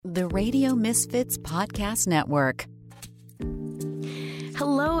The Radio Misfits Podcast Network.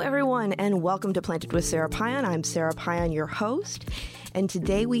 Hello, everyone, and welcome to Planted with Sarah Pion. I'm Sarah Pion, your host, and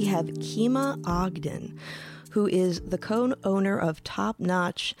today we have Kema Ogden, who is the co-owner of Top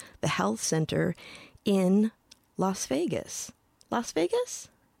Notch, the health center in Las Vegas. Las Vegas?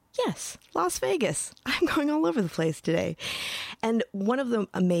 Yes, Las Vegas. I'm going all over the place today. And one of the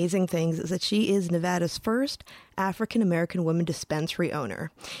amazing things is that she is Nevada's first African-American woman dispensary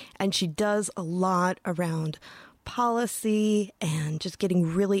owner. And she does a lot around policy and just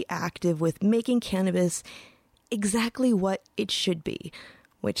getting really active with making cannabis exactly what it should be,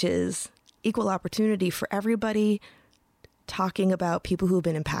 which is equal opportunity for everybody, talking about people who have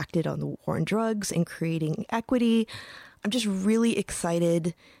been impacted on the war on drugs and creating equity. I'm just really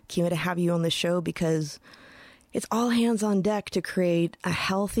excited, Kema, to have you on the show because it's all hands on deck to create a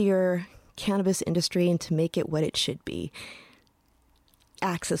healthier cannabis industry and to make it what it should be.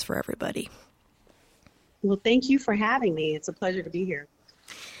 Access for everybody. Well, thank you for having me. It's a pleasure to be here.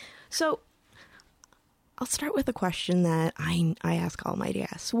 So I'll start with a question that I ask all my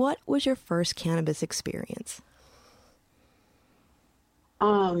guests. What was your first cannabis experience?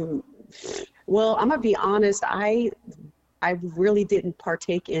 Well, I'm going to be honest. I really didn't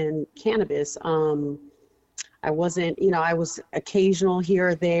partake in cannabis. I wasn't, I was occasional here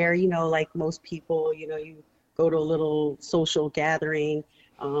or there, like most people, you go to a little social gathering,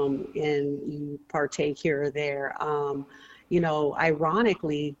 and you partake here or there.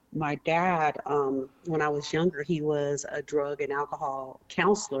 Ironically, my dad, when I was younger, he was a drug and alcohol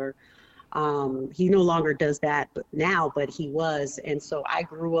counselor. He no longer does that but he was. And so I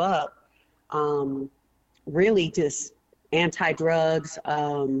grew up really just anti-drugs,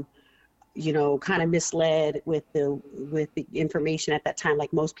 kind of misled with the information at that time,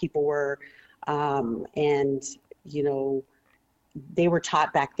 like most people were. They were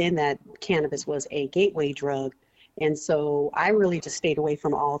taught back then that cannabis was a gateway drug. And so I really just stayed away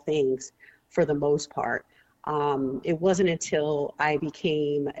from all things for the most part. It wasn't until I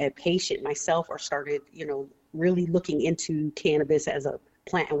became a patient myself or started, really looking into cannabis as a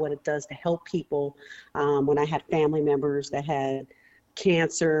plant and what it does to help people. When I had family members that had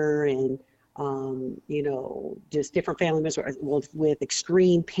cancer and, just different family members with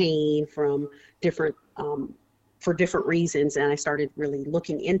extreme pain from different, for different reasons. And I started really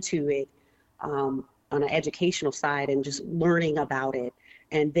looking into it on an educational side and just learning about it.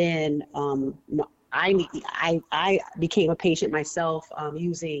 And then I became a patient myself,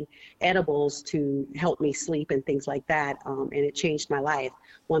 using edibles to help me sleep and things like that. And it changed my life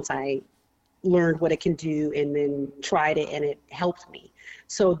once I learned what it can do and then tried it and it helped me.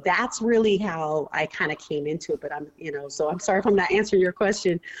 So that's really how I kind of came into it. But so I'm sorry if I'm not answering your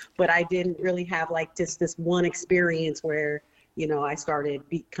question, but I didn't really have like just this one experience where, I started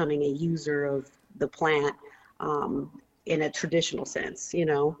becoming a user of the plant, in a traditional sense,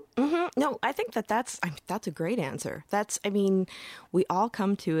 Mm-hmm. No, I think that's a great answer. We all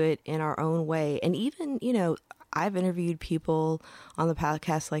come to it in our own way. And even, I've interviewed people on the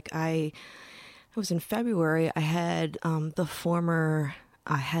podcast. Like it was in February, I had the former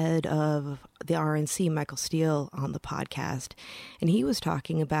head of the RNC, Michael Steele, on the podcast. And he was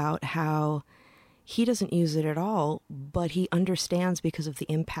talking about how he doesn't use it at all, but he understands because of the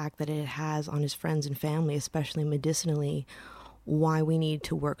impact that it has on his friends and family, especially medicinally, why we need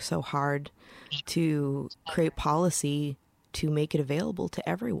to work so hard to create policy to make it available to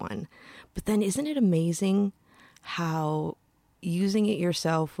everyone. But then isn't it amazing how using it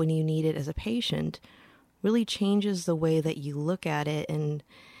yourself when you need it as a patient really changes the way that you look at it and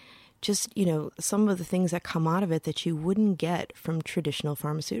just, some of the things that come out of it that you wouldn't get from traditional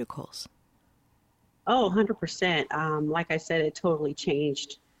pharmaceuticals? Oh, 100%. Like I said, it totally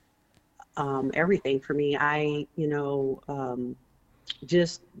changed everything for me.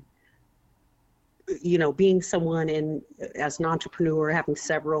 Being someone as an entrepreneur, having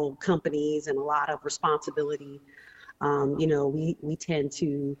several companies and a lot of responsibility, we tend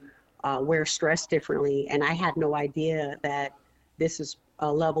to wear stress differently. And I had no idea that this is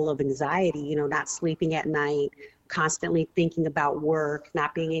a level of anxiety, not sleeping at night, constantly thinking about work,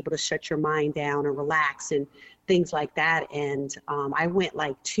 not being able to shut your mind down and relax and things like that. And I went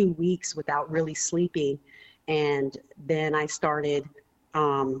like 2 weeks without really sleeping. And then I started,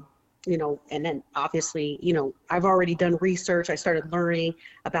 and then obviously, I've already done research. I started learning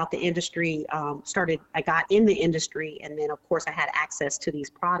about the industry, I got in the industry, and then of course I had access to these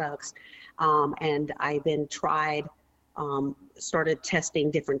products. And I then started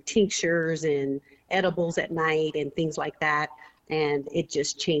testing different tinctures and edibles at night and things like that. And it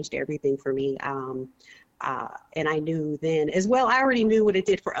just changed everything for me. And I knew then as well, I already knew what it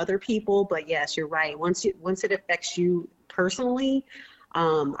did for other people, but yes, you're right. Once it affects you personally,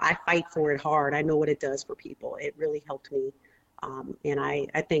 I fight for it hard. I know what it does for people. It really helped me. And I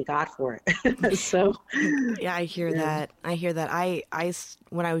thank God for it. So, yeah, I hear that. I hear that.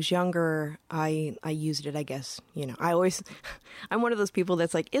 When I was younger, I used it, I guess, I'm one of those people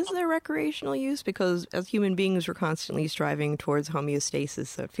that's like, is there recreational use? Because as human beings, we're constantly striving towards homeostasis.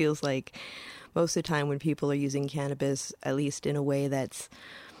 So it feels like most of the time when people are using cannabis, at least in a way that's,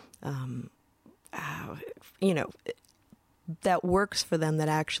 that works for them, that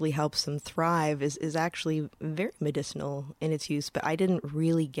actually helps them thrive, is actually very medicinal in its use. But I didn't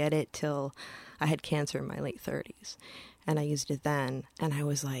really get it till I had cancer in my late 30s. And I used it then. And I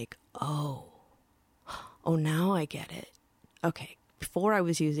was like, oh, now I get it. Okay. Before I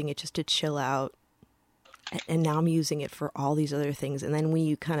was using it just to chill out. And now I'm using it for all these other things. And then when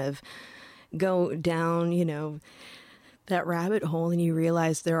you kind of go down, that rabbit hole, and you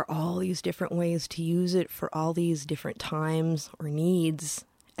realize there are all these different ways to use it for all these different times or needs,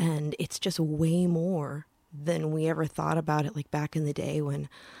 and it's just way more than we ever thought about it. Like back in the day when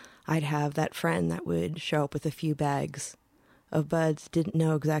I'd have that friend that would show up with a few bags of buds, didn't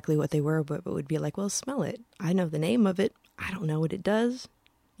know exactly what they were, but would be like, well, smell it. I know the name of it. I don't know what it does.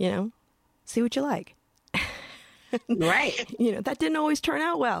 See what you like. Right. That didn't always turn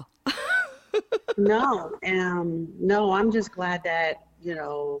out well. No, I'm just glad that,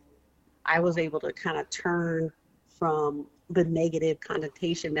 I was able to kind of turn from the negative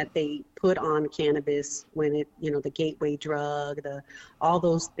connotation that they put on cannabis when it, the gateway drug, all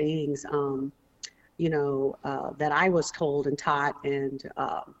those things, that I was told and taught, and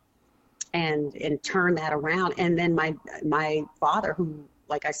turn that around. And then my father, who,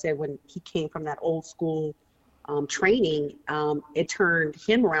 like I said, when he came from that old school training, it turned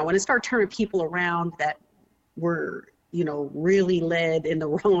him around. When it started turning people around that were, really led in the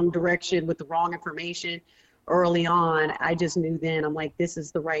wrong direction with the wrong information early on, I just knew then, I'm like, this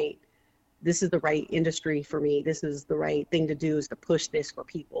is the right industry for me. This is the right thing to do, is to push this for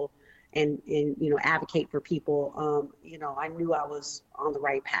people and advocate for people. I knew I was on the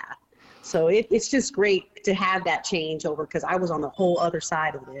right path. So it's just great to have that change over, because I was on the whole other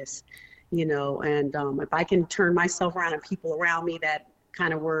side of this. And if I can turn myself around and people around me that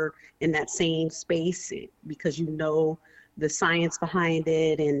kind of were in that same space, because the science behind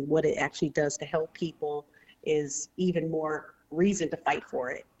it and what it actually does to help people, is even more reason to fight for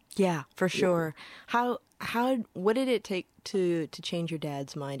it. Yeah, for sure. What did it take to change your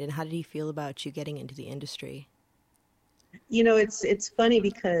dad's mind, and how did he feel about you getting into the industry? It's funny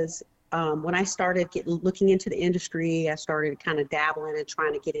because when I started looking into the industry, I started kind of dabbling and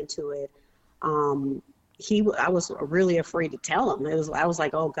trying to get into it. I was really afraid to tell him. I was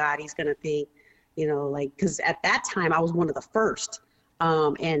like, oh God, he's going to think, because at that time I was one of the first.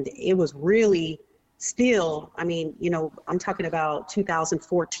 And it was really still, I'm talking about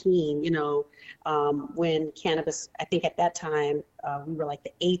 2014, when cannabis, I think at that time, we were like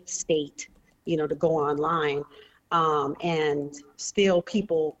the 8th state, to go online. And still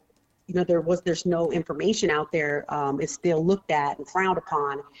people, there's no information out there. It's still looked at and frowned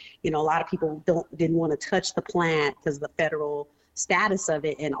upon. A lot of people didn't want to touch the plant because of the federal status of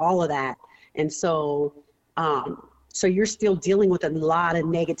it and all of that. And so you're still dealing with a lot of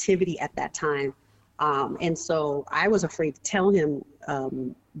negativity at that time. And so I was afraid to tell him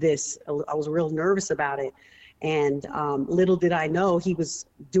this. I was real nervous about it. And little did I know he was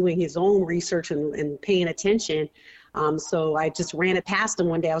doing his own research and paying attention. So I just ran it past him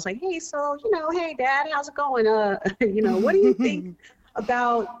one day. I was like, hey, so, hey, Dad, how's it going? What do you think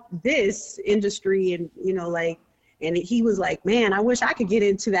about this industry? And, and he was like, man, I wish I could get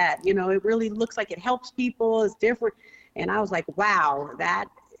into that. It really looks like it helps people. It's different. And I was like, wow, that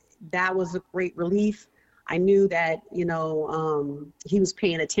was a great relief. I knew that, he was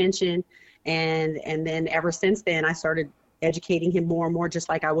paying attention. And then ever since then, I started educating him more and more, just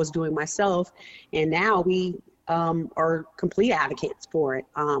like I was doing myself. And now we are complete advocates for it.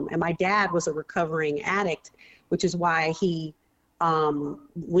 And my dad was a recovering addict, which is why he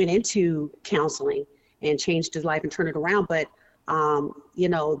went into counseling and changed his life and turned it around. But,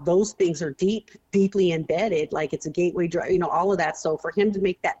 those things are deeply embedded, like it's a gateway drug, all of that. So for him to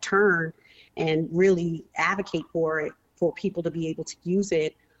make that turn and really advocate for it, for people to be able to use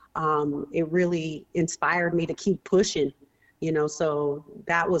it, it really inspired me to keep pushing, so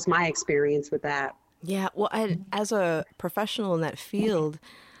that was my experience with that. Yeah. Well, as a professional in that field,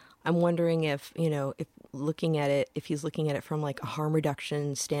 I'm wondering if he's looking at it from like a harm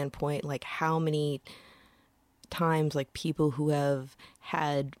reduction standpoint, like how many times like people who have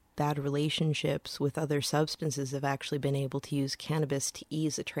had bad relationships with other substances have actually been able to use cannabis to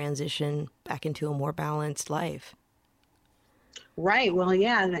ease the transition back into a more balanced life. Right. Well,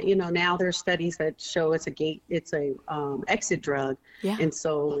 yeah. Now there's studies that show it's a exit drug. Yeah. And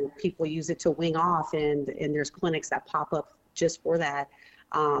so people use it to wing off, and there's clinics that pop up just for that.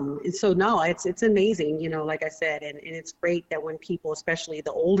 And so, no, it's amazing, like I said, and it's great that when people, especially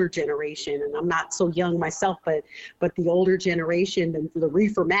the older generation, and I'm not so young myself, but the older generation, the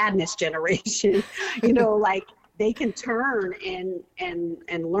reefer madness generation, like they can turn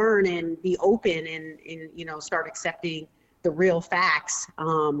and learn and be open and start accepting the real facts.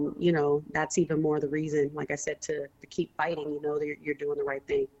 That's even more the reason, like I said, to keep fighting, that you're doing the right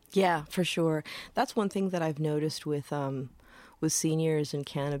thing. Yeah, for sure. That's one thing that I've noticed with seniors and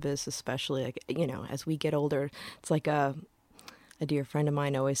cannabis, especially, like, as we get older. It's like a dear friend of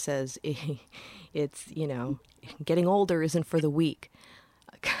mine always says, it's, getting older isn't for the weak,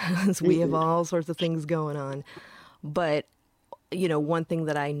 because we have all sorts of things going on. But, one thing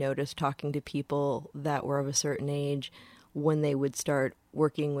that I noticed talking to people that were of a certain age, when they would start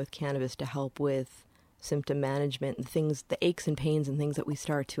working with cannabis to help with symptom management and things, the aches and pains and things that we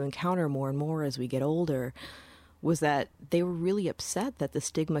start to encounter more and more as we get older, was that they were really upset that the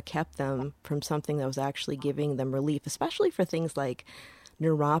stigma kept them from something that was actually giving them relief, especially for things like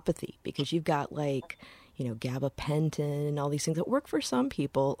neuropathy, because you've got gabapentin and all these things that work for some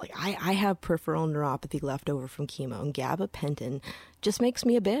people. Like I have peripheral neuropathy left over from chemo, and gabapentin just makes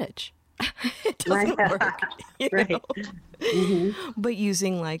me a bitch. It doesn't work. Right. Mm-hmm. But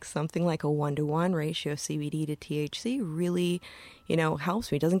using something like a 1-to-1 ratio of CBD to THC really,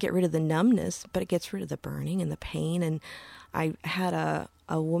 helps me. It doesn't get rid of the numbness, but it gets rid of the burning and the pain. And I had a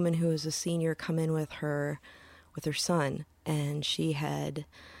woman who was a senior come in with her son, and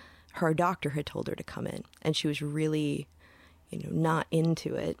her doctor had told her to come in, and she was really, not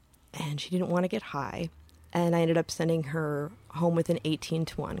into it, and she didn't want to get high. And I ended up sending her home with an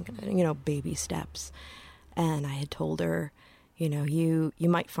 18-to-1, baby steps. And I had told her, you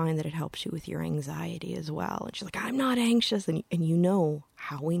might find that it helps you with your anxiety as well. And she's like, I'm not anxious. And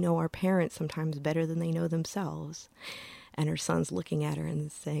how we know our parents sometimes better than they know themselves. And her son's looking at her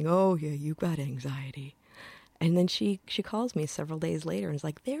and saying, oh, yeah, you got anxiety. And then she calls me several days later and is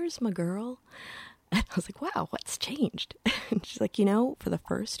like, there's my girl. And I was like, wow, what's changed? And she's like, for the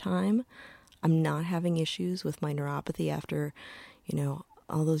first time, I'm not having issues with my neuropathy after,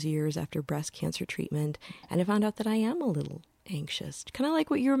 all those years after breast cancer treatment. And I found out that I am a little anxious. Kind of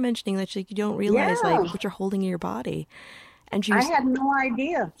like what you were mentioning, that you don't realize what you're holding in your body. And I had no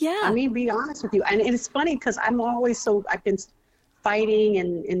idea. Yeah. I mean, be honest with you. And it's funny because I've been fighting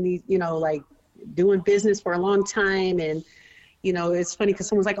and these, doing business for a long time. And, it's funny because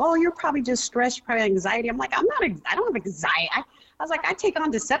someone's like, oh, you're probably just stressed, you're probably anxiety. I'm like, I don't have anxiety. I was like, I take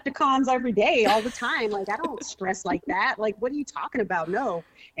on Decepticons every day, all the time. Like, I don't stress like that. Like, what are you talking about? No.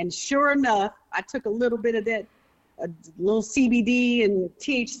 And sure enough, I took a little bit of that, a little CBD and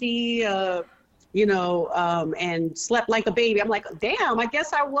THC, and slept like a baby. I'm like, damn, I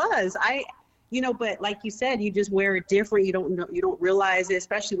guess I was. But like you said, you just wear it different. You don't realize it,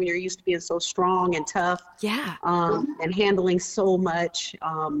 especially when you're used to being so strong and tough. Yeah. And handling so much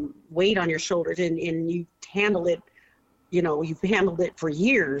weight on your shoulders, and you handle it. You've handled it for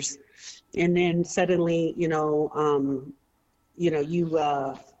years, and then suddenly, you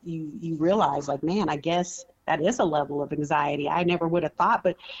realize, like, man, I guess that is a level of anxiety I never would have thought.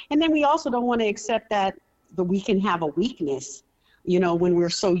 And then we also don't want to accept that we can have a weakness, when we're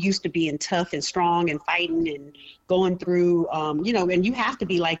so used to being tough and strong and fighting and going through, and you have to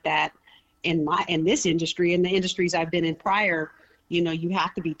be like that in this industry, in the industries I've been in prior. You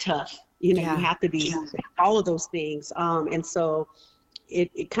have to be tough. You have to be all of those things. And so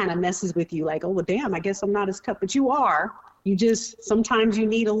it kind of messes with you, like, oh, well, damn, I guess I'm not as tough, but you are. You just, sometimes you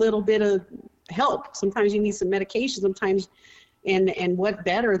need a little bit of help. Sometimes you need some medication. Sometimes, and what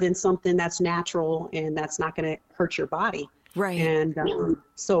better than something that's natural and that's not going to hurt your body. Right. And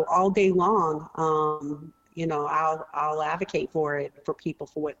so all day long, I'll advocate for it, for people,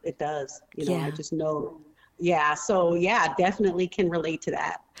 for what it does. I just know. Yeah. So definitely can relate to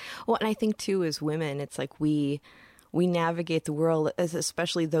that. Well, and I think too, as women, it's like we navigate the world,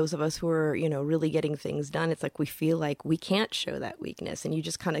 especially those of us who are, really getting things done. It's like we feel like we can't show that weakness, and you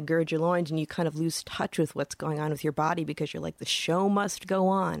just kind of gird your loins and you kind of lose touch with what's going on with your body, because you're like, the show must go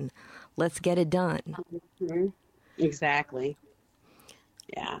on. Let's get it done. Mm-hmm. Exactly.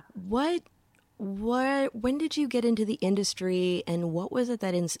 Yeah. When did you get into the industry, and what was it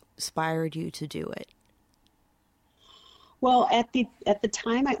that inspired you to do it? Well, at the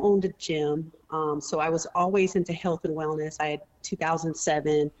time I owned a gym, so I was always into health and wellness. I had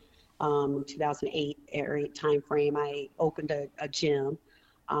 2007, 2008 time frame. I opened a gym.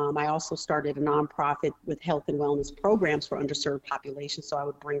 I also started a nonprofit with health and wellness programs for underserved populations. So I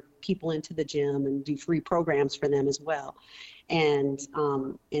would bring people into the gym and do free programs for them as well. And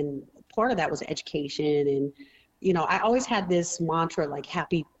part of that was education. And, I always had this mantra, like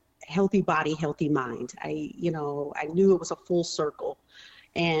healthy body, healthy mind. I knew it was a full circle.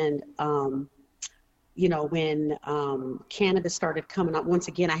 And, when cannabis started coming up, once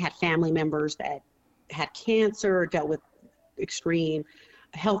again, I had family members that had cancer, dealt with extreme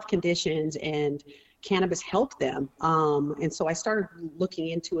health conditions, and cannabis helped them. And so I started looking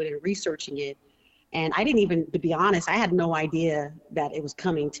into it and researching it. And I didn't even, to be honest, I had no idea that it was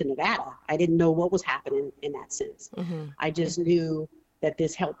coming to Nevada. I didn't know what was happening in that sense. Mm-hmm. I just knew that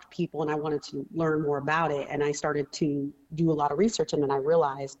this helped people, and I wanted to learn more about it. And I started to do a lot of research, and then I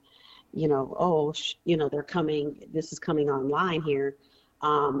realized, they're coming, this is coming online here.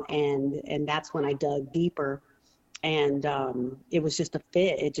 And that's when I dug deeper. And it was just a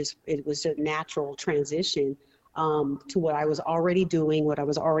fit. It was a natural transition to what I was already doing, what I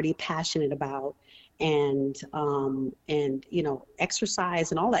was already passionate about, and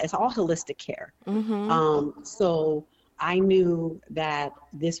exercise and all that. It's all holistic care. Mm-hmm. So I knew that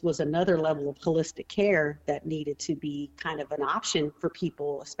this was another level of holistic care that needed to be kind of an option for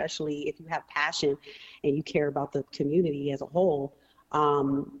people, especially if you have passion and you care about the community as a whole.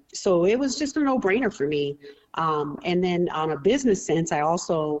 So it was just a no-brainer for me. And then on a business sense, I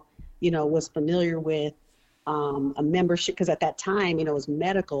also, was familiar with a membership, because at that time, it was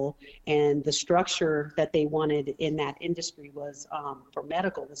medical, and the structure that they wanted in that industry was for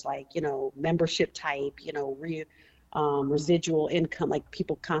medical was like, membership type, residual income, like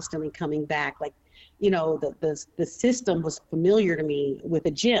people constantly coming back, like, the system was familiar to me with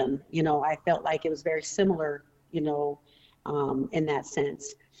a gym. I felt like it was very similar, in that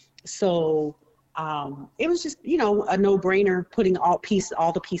sense. So it was just, a no-brainer, putting all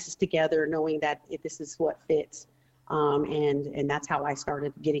the pieces together, knowing that this is what fits. And that's how I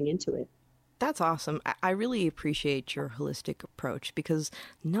started getting into it. That's awesome. I really appreciate your holistic approach, because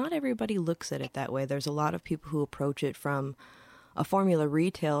not everybody looks at it that way. There's a lot of people who approach it from a formula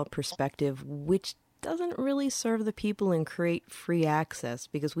retail perspective, which doesn't really serve the people and create free access,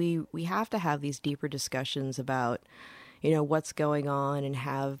 because we have to have these deeper discussions about, what's going on, and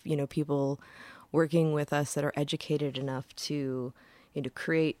have, people working with us that are educated enough to,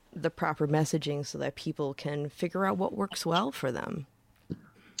 create the proper messaging so that people can figure out what works well for them.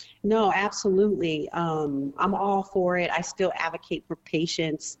 No, absolutely. I'm all for it. I still advocate for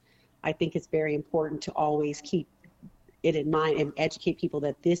patients. I think it's very important to always keep it in mind and educate people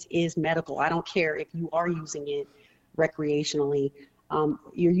that this is medical. I don't care if you are using it recreationally.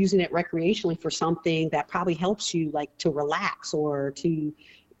 You're using it recreationally for something that probably helps you, like to relax or to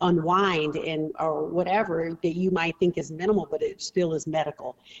unwind or whatever that you might think is minimal, but it still is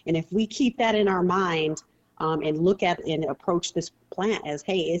medical. And if we keep that in our mind, and look at and approach this plant as,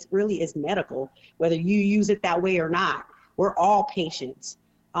 hey, it really is medical, whether you use it that way or not. We're all patients.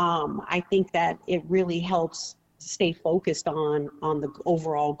 I think that it really helps stay focused on the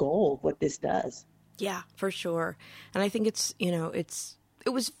overall goal of what this does. Yeah, for sure. And I think it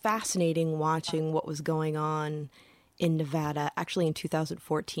was fascinating watching what was going on in Nevada. Actually, in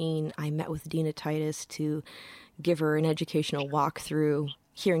 2014, I met with Dina Titus to give her an educational walkthrough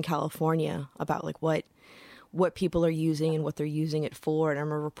here in California about like what people are using and what they're using it for. And I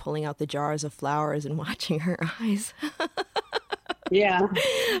remember pulling out the jars of flowers and watching her eyes. Yeah,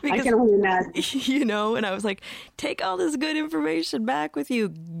 because, I can only imagine. And I was like, take all this good information back with you,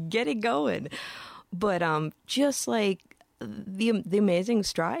 get it going. But just like the amazing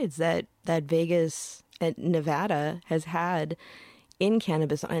strides that Vegas and Nevada has had in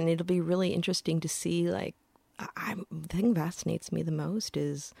cannabis, and it'll be really interesting to see, like, the thing that fascinates me the most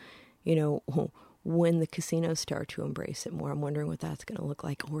is, when the casinos start to embrace it more. I'm wondering what that's going to look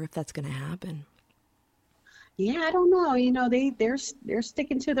like, or if that's going to happen. Yeah, I don't know. They're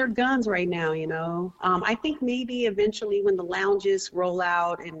sticking to their guns right now. I think maybe eventually when the lounges roll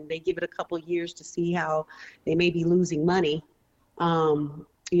out and they give it a couple of years to see how they may be losing money. That's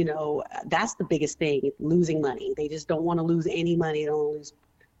the biggest thing, losing money. They just don't want to lose any money. They don't want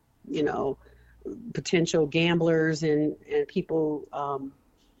to lose, potential gamblers and people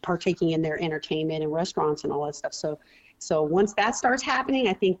partaking in their entertainment and restaurants and all that stuff. So once that starts happening,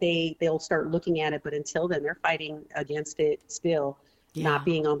 I think they'll start looking at it. But until then, they're fighting against it still, not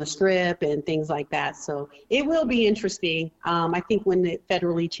being on the strip and things like that. So it will be interesting. I think when it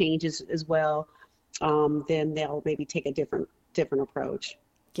federally changes as well, then they'll maybe take a different approach.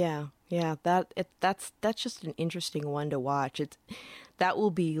 Yeah. That's just an interesting one to watch. that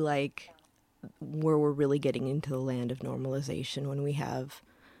will be like where we're really getting into the land of normalization, when we have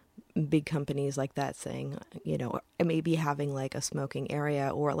big companies like that saying, you know, maybe having like a smoking area,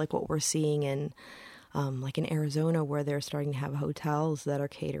 or like what we're seeing in like in Arizona, where they're starting to have hotels that are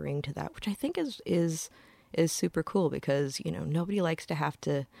catering to that, which I think is super cool, because, you know, nobody likes to have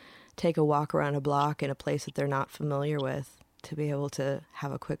to take a walk around a block in a place that they're not familiar with to be able to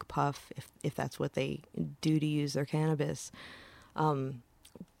have a quick puff if that's what they do to use their cannabis.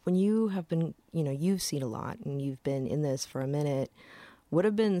 When you have been, you know, you've seen a lot and you've been in this for a minute, what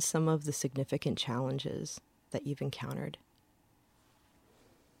have been some of the significant challenges that you've encountered?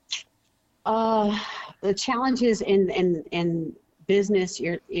 The challenges in business,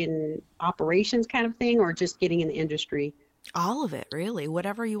 you're in operations kind of thing, or just getting in the industry? All of it, really.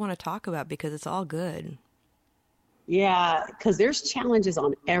 Whatever you want to talk about, because it's all good. Yeah, because there's challenges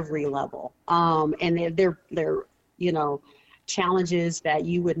on every level. And they're you know, challenges that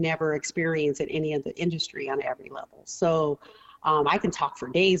you would never experience in any other industry on every level. So I can talk for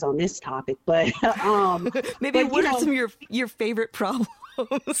days on this topic, but maybe what are some of your favorite problems?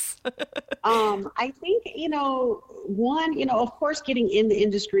 I think, you know, one, you know, of course, getting in the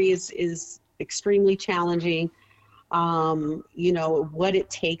industry is extremely challenging. You know, what it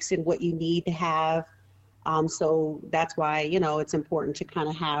takes and what you need to have. So that's why, you know, it's important to kind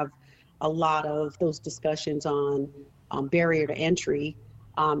of have a lot of those discussions on barrier to entry,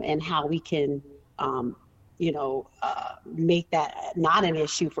 and how we can, you know, make that not an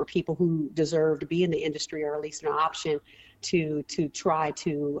issue for people who deserve to be in the industry, or at least an option to try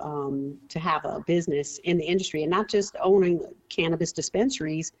to have a business in the industry, and not just owning cannabis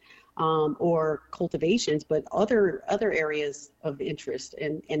dispensaries or cultivations, but other areas of interest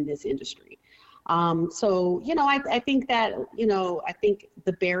in this industry. So, you know, I think that, you know, I think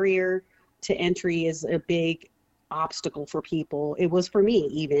the barrier to entry is a big obstacle for people. It was for me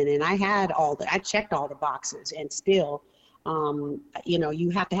even, and I checked all the boxes, and still, you know, you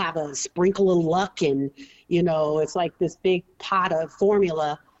have to have a sprinkle of luck, and, you know, it's like this big pot of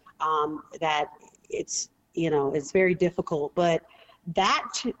formula, that it's, you know, it's very difficult. But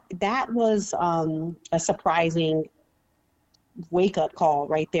that was a surprising wake-up call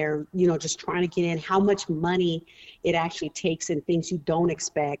right there, you know, just trying to get in, how much money it actually takes and things you don't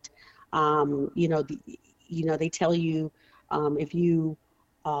expect. You know, they tell you, if you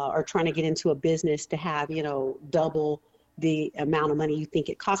are trying to get into a business, to have, you know, double the amount of money you think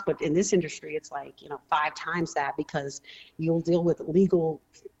it costs. But in this industry, it's like, you know, 5 times that, because you'll deal with legal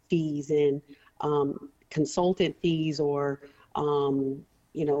fees and consultant fees, or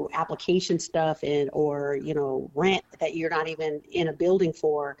you know, application stuff, or, you know, rent that you're not even in a building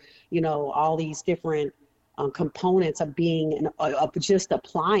for, you know, all these different components of being of just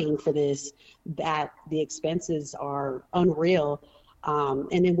applying for this, that the expenses are unreal.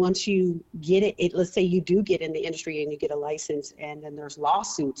 And then once you get it, let's say you do get in the industry and you get a license, and then there's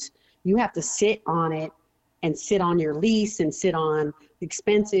lawsuits, you have to sit on it and sit on your lease and sit on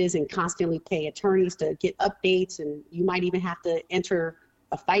expenses and constantly pay attorneys to get updates. And you might even have to enter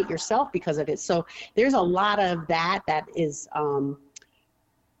a fight yourself because of it. So there's a lot of that is,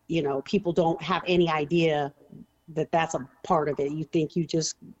 you know, people don't have any idea that that's a part of it. You think you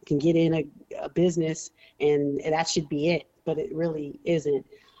just can get in a business and that should be it, but it really isn't.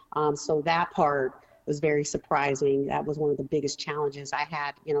 So that part was very surprising. That was one of the biggest challenges I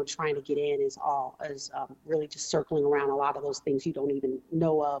had, you know, trying to get in, is really just circling around a lot of those things you don't even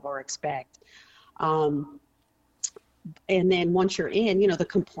know of or expect. And then once you're in, you know, the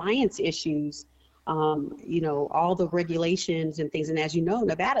compliance issues, you know, all the regulations and things. And as you know,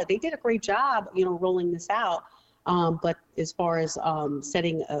 Nevada, they did a great job, you know, rolling this out. But as far as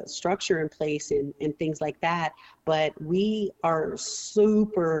setting a structure in place and things like that, but we are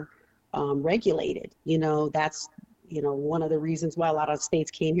super regulated. You know, that's, you know, one of the reasons why a lot of states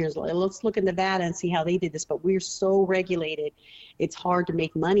came here is like, let's look at Nevada and see how they did this. But we're so regulated, it's hard to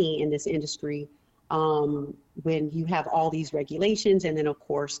make money in this industry when you have all these regulations, and then of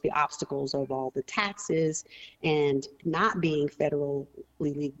course the obstacles of all the taxes and not being federally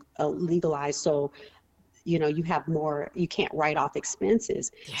legalized. So, you know, you have more, you can't write off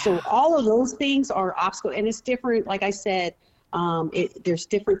expenses. Yeah. So all of those things are obstacles, and it's different. Like I said, there's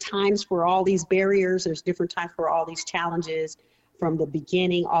different times for all these barriers. There's different times for all these challenges, from the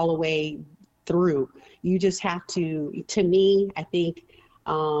beginning all the way through. You just have to me, I think,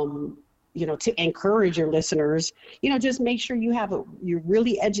 you know, to encourage your listeners, you know, just make sure you're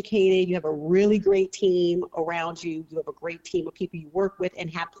really educated, you have a really great team around you, you have a great team of people you work with, and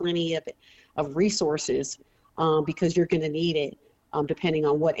have plenty of resources, because you're going to need it, depending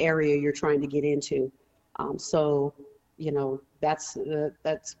on what area you're trying to get into. So,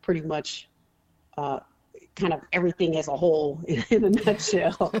 that's pretty much kind of everything as a whole in a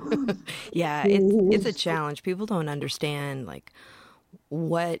nutshell. Yeah, it's a challenge. People don't understand like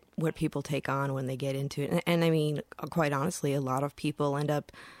what people take on when they get into it. And I mean, quite honestly, a lot of people end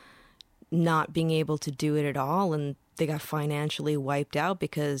up not being able to do it at all, and they got financially wiped out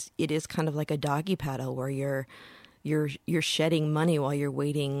because it is kind of like a doggy paddle where you're shedding money while you're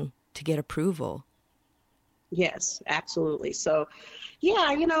waiting to get approval. Yes, absolutely. So,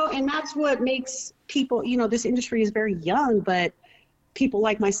 yeah, and that's what makes people, this industry is very young, but people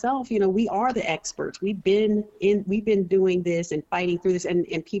like myself, we are the experts. We've been doing this and fighting through this,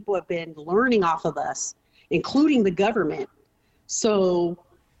 and people have been learning off of us, including the government. So,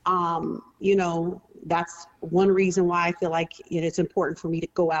 that's one reason why I feel like it's important for me to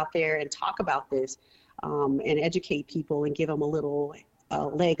go out there and talk about this, and educate people and give them a little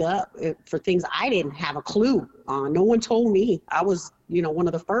leg up for things I didn't have a clue on. No one told me. I was, one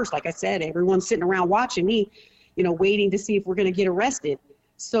of the first. Like I said, everyone's sitting around watching me, waiting to see if we're going to get arrested.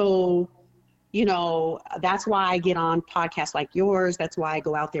 So, that's why I get on podcasts like yours. That's why I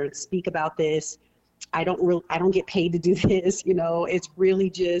go out there and speak about this. I don't get paid to do this. It's really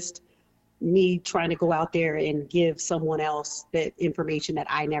just me trying to go out there and give someone else that information that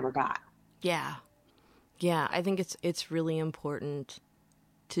I never got. Yeah. Yeah. I think it's really important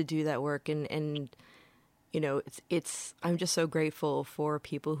to do that work. And I'm just so grateful for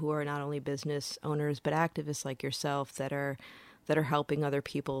people who are not only business owners, but activists like yourself that are helping other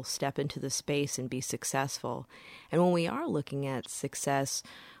people step into the space and be successful. And when we are looking at success,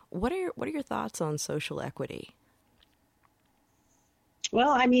 what are your thoughts on social equity?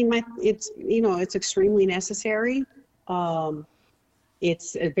 Well, I mean, it's extremely necessary.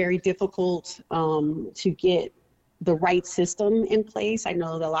 It's very difficult to get the right system in place. I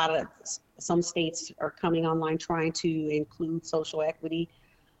know that some states are coming online trying to include social equity,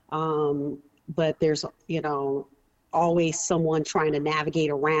 but there's always someone trying to navigate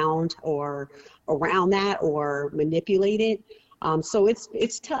around that or manipulate it. So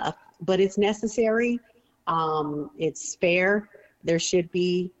it's tough, but it's necessary. It's fair. There should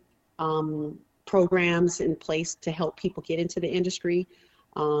be programs in place to help people get into the industry,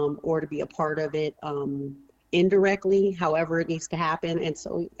 or to be a part of it indirectly, however it needs to happen. And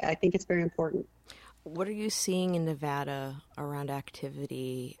so I think it's very important. What are you seeing in Nevada around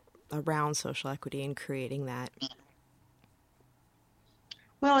activity around social equity and creating that?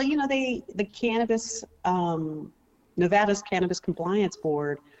 Well, the cannabis, Nevada's Cannabis Compliance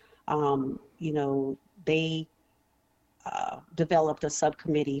Board, they developed a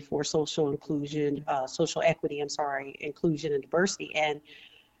subcommittee for social equity, inclusion and diversity. And,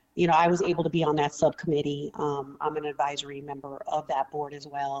 I was able to be on that subcommittee. I'm an advisory member of that board as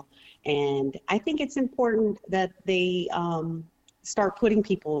well. And I think it's important that they start putting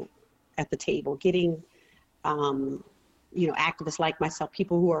people at the table, getting, activists like myself,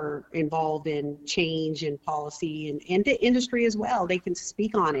 people who are involved in change and policy and the industry as well. They can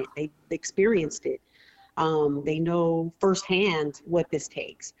speak on it. They experienced it. They know firsthand what this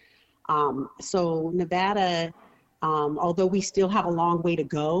takes. So Nevada, although we still have a long way to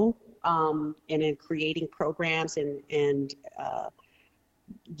go, and in creating programs and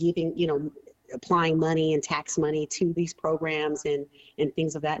giving, applying money and tax money to these programs and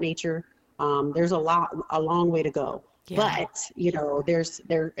things of that nature, there's a long way to go. Yeah. But,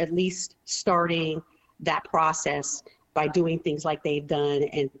 they're at least starting that process by doing things like they've done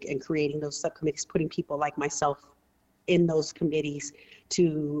and creating those subcommittees, putting people like myself in those committees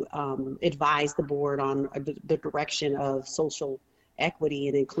to advise the board on the direction of social equity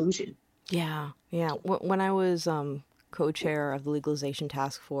and inclusion. Yeah. When I was co-chair of the legalization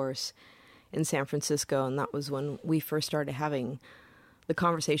task force in San Francisco, and that was when we first started having the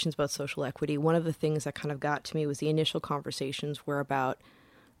conversations about social equity, one of the things that kind of got to me was the initial conversations were about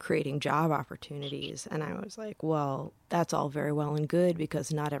creating job opportunities. And I was like, well, that's all very well and good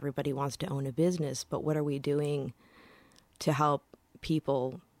because not everybody wants to own a business, but what are we doing to help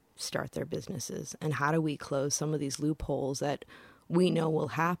people start their businesses? And how do we close some of these loopholes that we know will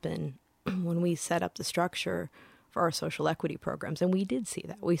happen when we set up the structure for our social equity programs? And we did see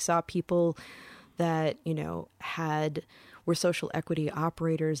that. We saw people that, were social equity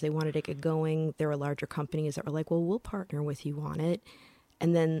operators. They wanted to get going. There were larger companies that were like, well, we'll partner with you on it.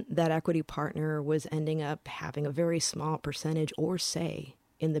 And then that equity partner was ending up having a very small percentage or say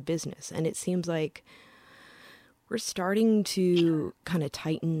in the business. And it seems like we're starting to kind of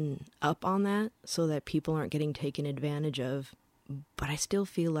tighten up on that so that people aren't getting taken advantage of. But I still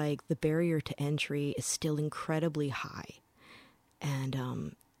feel like the barrier to entry is still incredibly high.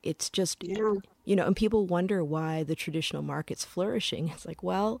 And it's just, Yeah. and people wonder why the traditional market's flourishing. It's like,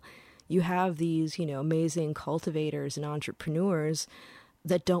 well, you have these, amazing cultivators and entrepreneurs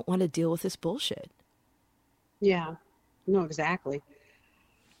that don't want to deal with this bullshit. Yeah. No, exactly.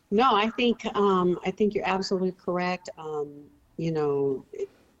 No, I think you're absolutely correct. And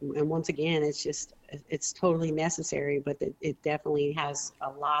once again, it's totally necessary, but it definitely has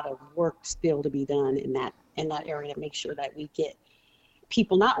a lot of work still to be done in that area to make sure that we get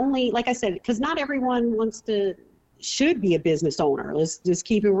people, not only, like I said, because not everyone should be a business owner. Let's just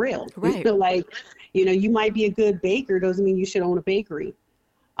keep it real. Right. You might be a good baker, doesn't mean you should own a bakery.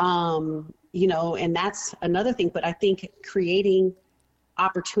 And that's another thing. But I think creating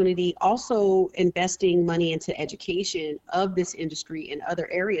opportunity, also investing money into education of this industry in other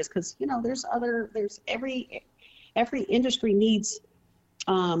areas, because there's every industry needs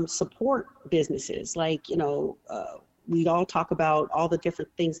support businesses. We all talk about all the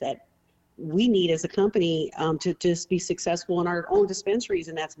different things that we need as a company to just be successful in our own dispensaries,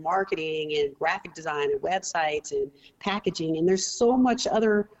 and that's marketing and graphic design and websites and packaging, and there's so much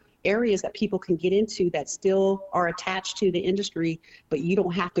other areas that people can get into that still are attached to the industry, but you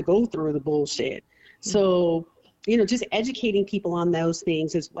don't have to go through the bullshit. So, just educating people on those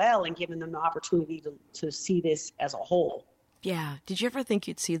things as well and giving them the opportunity to see this as a whole. Yeah. Did you ever think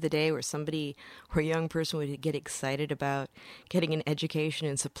you'd see the day where a young person would get excited about getting an education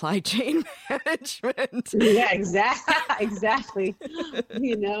in supply chain management? Yeah, exactly.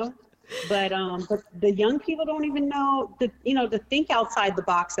 But the young people don't even know to think outside the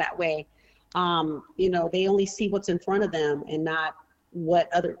box that way. They only see what's in front of them and not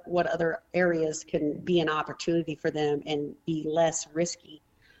what other areas can be an opportunity for them and be less risky.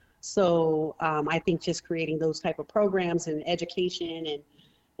 So I think just creating those type of programs and education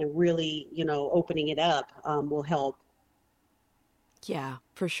and really, opening it up will help. Yeah,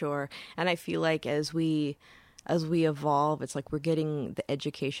 for sure. And I feel like as we evolve, it's like we're getting the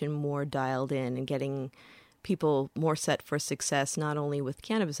education more dialed in and getting people more set for success, not only with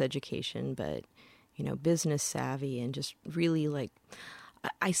cannabis education, but, business savvy, and just really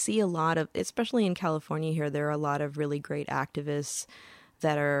I see a lot of, especially in California here, there are a lot of really great activists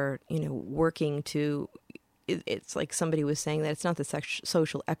that are, working to, it's like somebody was saying that it's not that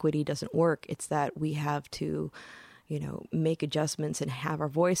social equity doesn't work. It's that we have to, make adjustments and have our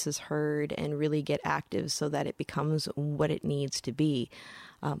voices heard and really get active so that it becomes what it needs to be.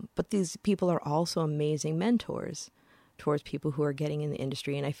 But these people are also amazing mentors towards people who are getting in the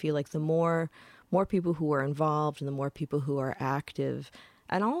industry. And I feel like the more people who are involved and the more people who are active,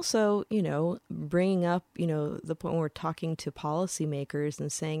 and also, bringing up, the point where we're talking to policymakers and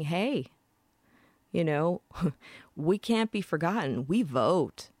saying, hey, we can't be forgotten. We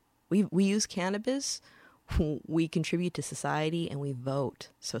vote. We use cannabis. We contribute to society and we vote.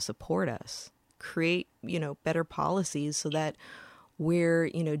 So support us. Create, better policies so that we're,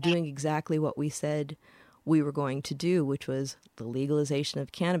 doing exactly what we said we were going to do, which was the legalization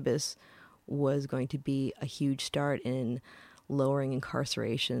of cannabis was going to be a huge start in lowering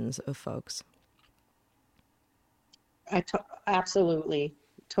incarcerations of folks. Absolutely,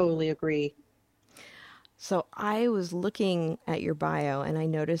 totally agree. So I was looking at your bio and I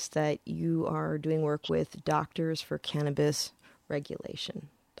noticed that you are doing work with Doctors for Cannabis Regulation.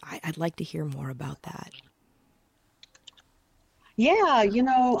 I'd like to hear more about that. Yeah, I've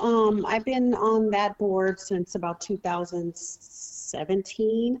been on that board since about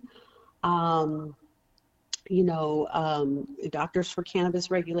 2017. Doctors for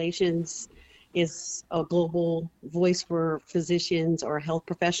Cannabis Regulations is a global voice for physicians or health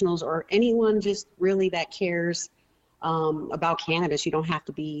professionals or anyone just really that cares about cannabis. You don't have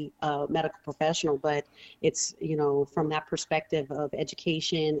to be a medical professional, but it's, from that perspective of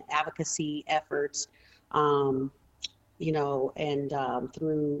education, advocacy efforts, through,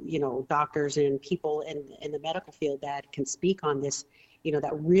 doctors and people in the medical field that can speak on this,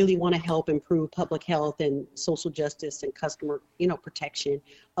 that really want to help improve public health and social justice and customer, protection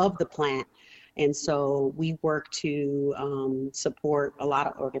of the plant. And so we work to support a lot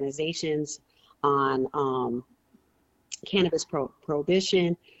of organizations on cannabis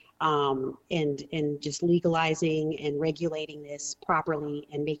prohibition and just legalizing and regulating this properly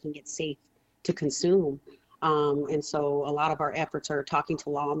and making it safe to consume. And so a lot of our efforts are talking to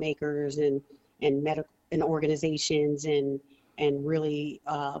lawmakers and medical and organizations and really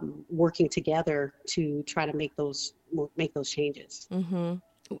working together to try to make those changes. Mm-hmm.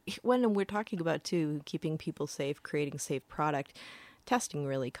 When we're talking about, too, keeping people safe, creating safe product, testing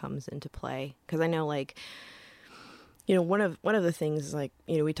really comes into play. Because I know, one of the things,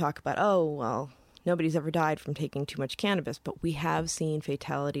 we talk about, nobody's ever died from taking too much cannabis, but we have seen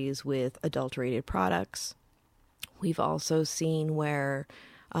fatalities with adulterated products. We've also seen where,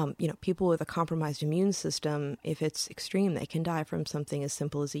 people with a compromised immune system, if it's extreme, they can die from something as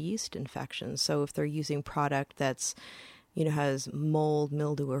simple as a yeast infection. So if they're using product that's, has mold,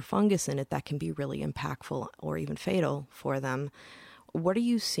 mildew, or fungus in it, that can be really impactful or even fatal for them. What are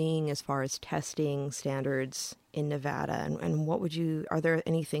you seeing as far as testing standards in Nevada? And are there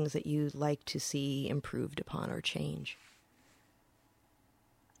any things that you'd like to see improved upon or change?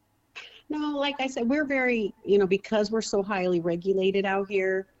 No, like I said, we're very, because we're so highly regulated out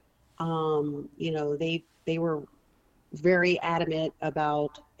here, they were very adamant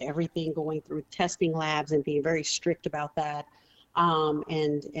about everything going through testing labs and being very strict about that,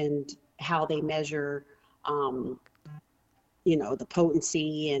 and how they measure, the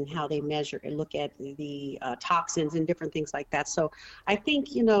potency and how they measure and look at the toxins and different things like that. So I think,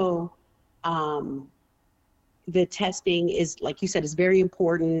 the testing is, like you said, is very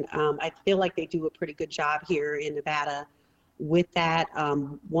important. I feel like they do a pretty good job here in Nevada with that.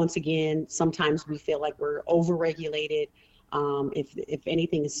 Once again, sometimes we feel like we're over-regulated. If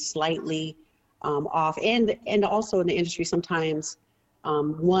anything is slightly off, and also in the industry, sometimes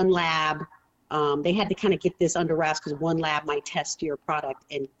one lab, they had to kind of get this under wraps because one lab might test your product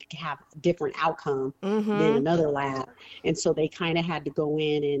and have a different outcome than another lab. And so they kind of had to go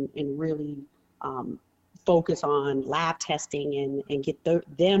in and really focus on lab testing and get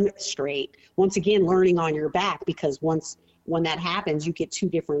them straight. Once again, learning on your back, because when that happens, you get two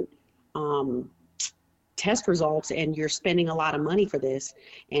different test results, and you're spending a lot of money for this,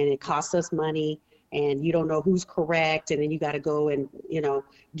 and it costs us money, and you don't know who's correct, and then you got to go and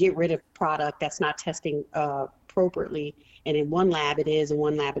get rid of product that's not testing appropriately, and in one lab it is, in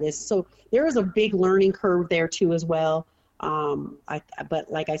one lab it is. So there is a big learning curve there too as well. But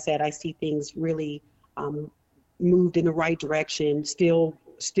like I said, I see things really moved in the right direction, still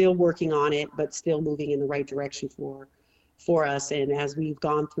working on it, but still moving in the right direction for us. And as we've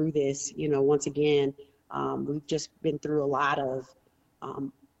gone through this, once again, we've just been through a lot of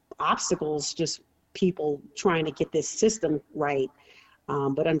obstacles, just people trying to get this system right.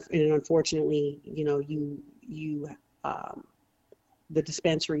 But unfortunately, the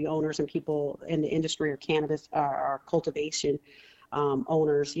dispensary owners and people in the industry or cannabis or cultivation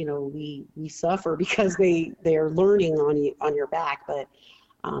owners, we suffer because they're learning on your back,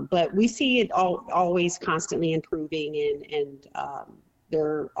 but we see it always constantly improving, and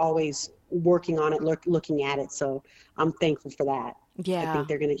they're always working on it, looking at it. So I'm thankful for that. Yeah, I think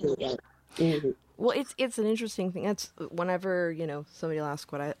they're going to do it. Mm-hmm. Well, it's an interesting thing. That's whenever somebody will ask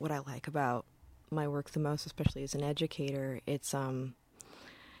what I like about my work the most, especially as an educator. It's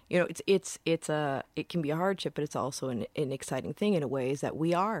it can be a hardship, but it's also an exciting thing in a way, is that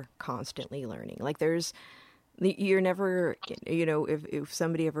we are constantly learning. Like you're never, if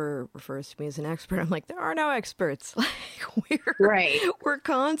somebody ever refers to me as an expert, I'm like, there are no experts. Like we're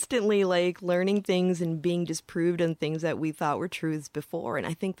constantly like learning things and being disproved on things that we thought were truths before. And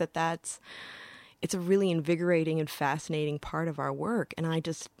I think it's a really invigorating and fascinating part of our work. And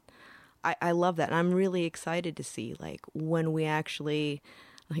I love that. And I'm really excited to see like when we actually,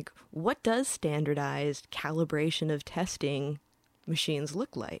 like, what does standardized calibration of testing machines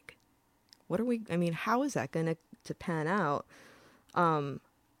look like? How is that going to pan out?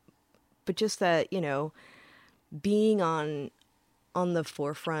 But just that, being on the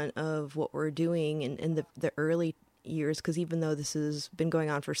forefront of what we're doing in the early years, because even though this has been going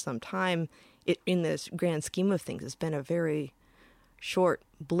on for some time, in this grand scheme of things, it's been a very short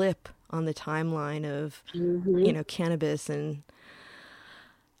blip on the timeline of, cannabis. And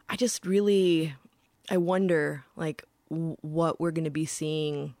I wonder, like, what we're going to be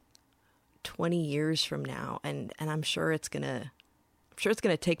seeing 20 years from now, and I'm sure it's gonna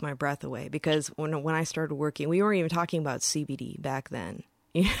take my breath away, because when I started working, we weren't even talking about CBD back then.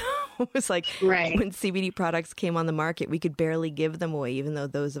 It was like when CBD products came on the market, we could barely give them away, even though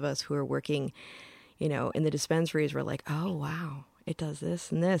those of us who are working, in the dispensaries were like, oh wow, it does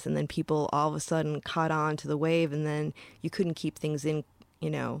this and this, and then people all of a sudden caught on to the wave, and then you couldn't keep things in,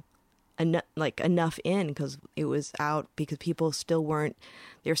 enough in, because it was out, because people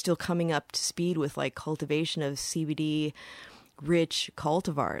they're still coming up to speed with like cultivation of CBD rich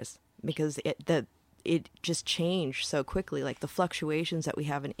cultivars, because it just changed so quickly. Like the fluctuations that we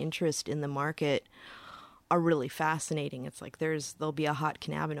have in interest in the market are really fascinating. It's like there'll be a hot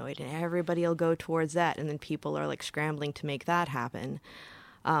cannabinoid and everybody will go towards that, and then people are like scrambling to make that happen.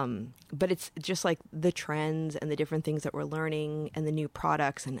 But it's just like the trends and the different things that we're learning and the new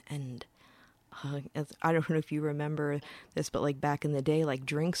products and I don't know if you remember this, but like back in the day, like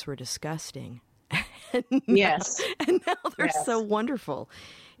drinks were disgusting. Yes. And now they're Yes. so wonderful.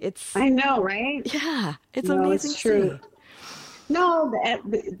 I know, right? Yeah, it's No, amazing it's true. to see. No,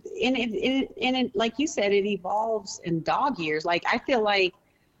 and it, like you said, it evolves in dog years. Like I feel like,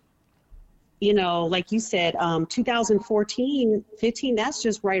 like you said, 2014, 15, that's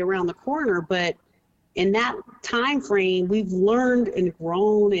just right around the corner. But in that time frame, we've learned and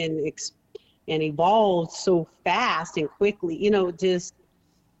grown and evolved so fast and quickly. Just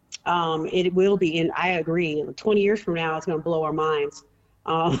it will be. And I agree. 20 years from now, it's going to blow our minds.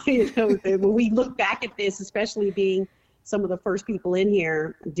 When we look back at this, especially being some of the first people in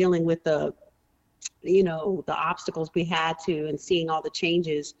here dealing with the obstacles we had to and seeing all the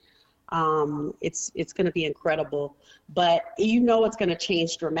changes, it's going to be incredible. But it's going to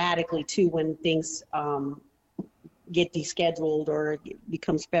change dramatically too when things get descheduled or it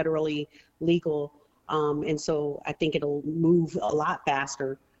becomes federally legal. And so I think it'll move a lot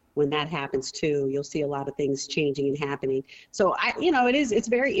faster when that happens too. You'll see a lot of things changing and happening. So it's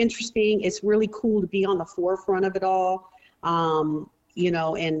very interesting. It's really cool to be on the forefront of it all. And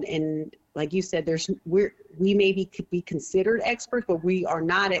like you said, we maybe could be considered experts, but we are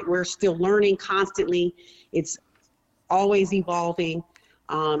not. We're still learning constantly. It's always evolving.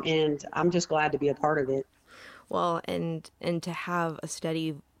 And I'm just glad to be a part of it. Well, and to have a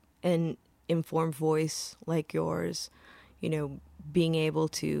steady and informed voice like yours, being able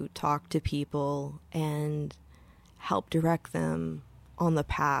to talk to people and help direct them on the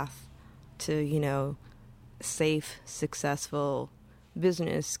path to, safe, successful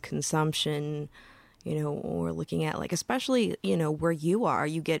business, consumption, we're looking at especially, where you are,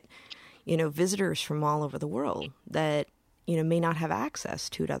 you get, visitors from all over the world that, may not have access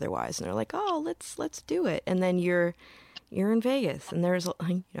to it otherwise. And they're like, oh, let's do it. And then you're in Vegas and there's,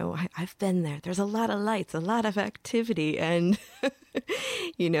 I've been there. There's a lot of lights, a lot of activity. And,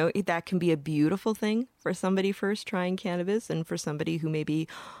 that can be a beautiful thing for somebody first trying cannabis and for somebody who maybe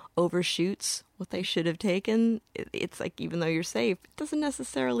overshoots what they should have taken. It's like, even though you're safe, it doesn't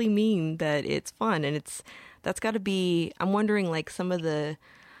necessarily mean that it's fun. And that's got to be, I'm wondering some of the,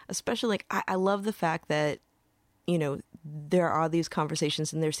 especially I love the fact that, there are these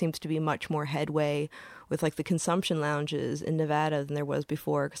conversations and there seems to be much more headway with the consumption lounges in Nevada than there was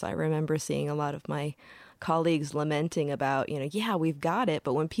before. Because I remember seeing a lot of my colleagues lamenting about, yeah, we've got it,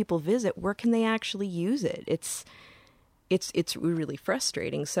 but when people visit, where can they actually use it? It's really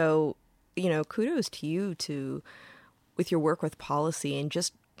frustrating. So, kudos to you with your work with policy and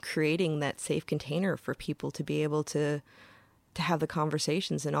just creating that safe container for people to be able to have the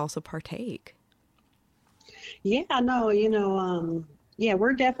conversations and also partake. Yeah, no,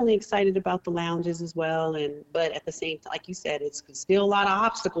 we're definitely excited about the lounges as well. But at the same time, like you said, it's still a lot of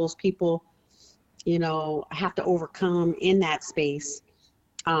obstacles people, have to overcome in that space,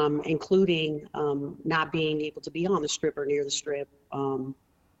 including not being able to be on the strip or near the strip. And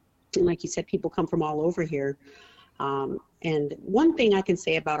like you said, people come from all over here. And one thing I can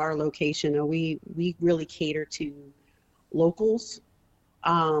say about our location, we really cater to locals.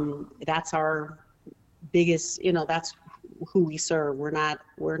 That's our biggest, that's who we serve. We're not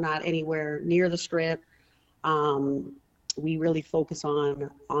anywhere near the strip. We really focus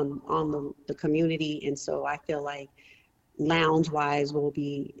on the community. And so I feel like lounge wise, we'll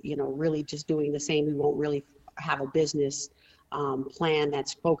be, really just doing the same. We won't really have a business plan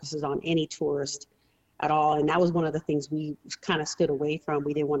that focuses on any tourist at all. And that was one of the things we kind of stood away from.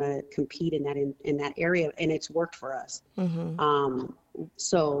 We didn't want to compete in that area, and it's worked for us. Mm-hmm.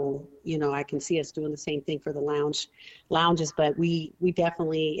 So, I can see us doing the same thing for the lounges, but we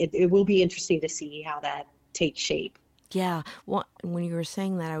definitely, it will be interesting to see how that takes shape. Yeah. Well, when you were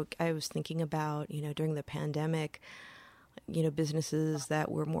saying that, I was thinking about, during the pandemic, businesses that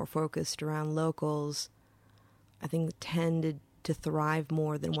were more focused around locals, I think tended to thrive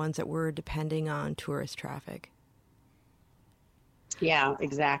more than ones that were depending on tourist traffic. Yeah,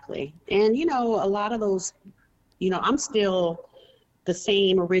 exactly. And, a lot of those, I'm still the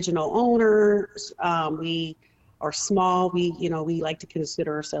same original owners. We are small. We like to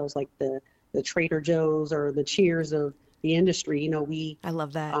consider ourselves like the Trader Joe's or the Cheers of the industry. I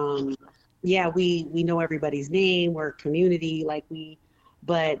love that. We know everybody's name. We're a community,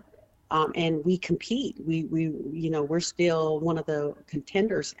 and we compete. We're still one of the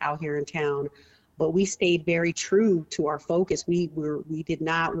contenders out here in town, but we stayed very true to our focus. We did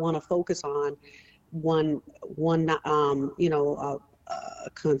not want to focus on one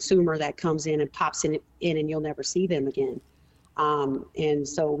consumer that comes in and pops in and you'll never see them again. And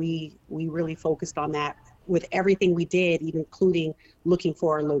so we really focused on that with everything we did, even including looking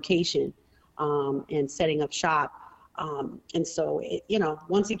for our location and setting up shop. And so,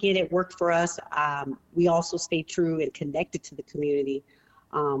 once again, it worked for us. We also stayed true and connected to the community.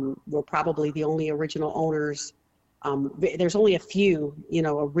 We're probably the only original owners. There's only a few,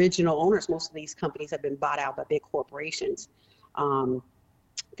 original owners. Most of these companies have been bought out by big corporations,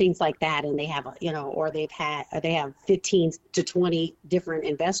 things like that. And they have, or they have 15 to 20 different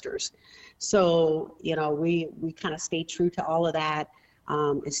investors. So, we kind of stayed true to all of that,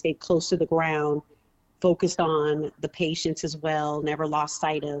 and stayed close to the ground, focused on the patients as well, never lost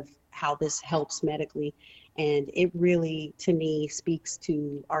sight of how this helps medically. And it really, to me, speaks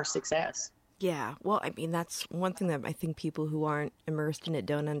to our success. Yeah. Well, I mean, that's one thing that I think people who aren't immersed in it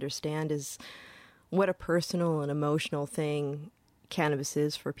don't understand is what a personal and emotional thing cannabis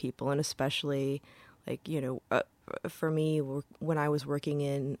is for people. And especially like, for me, when I was working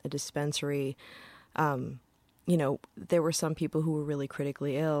in a dispensary, there were some people who were really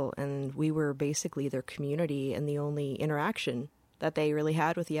critically ill, and we were basically their community, and the only interaction that they really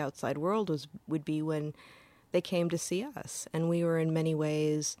had with the outside world would be when they came to see us. And we were in many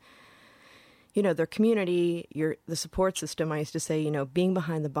ways, their community, the support system. I used to say, being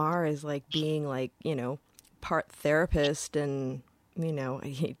behind the bar is like being like, part therapist and,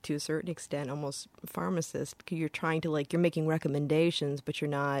 to a certain extent, almost pharmacist. You're trying to you're making recommendations, but you're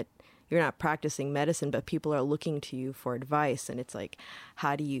not practicing medicine, but people are looking to you for advice. And it's like,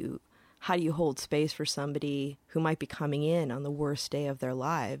 how do you hold space for somebody who might be coming in on the worst day of their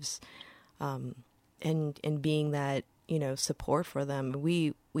lives, and being that, support for them.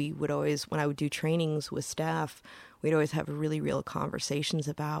 We would always, when I would do trainings with staff, we'd always have really real conversations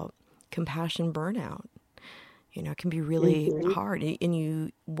about compassion burnout. It can be really hard.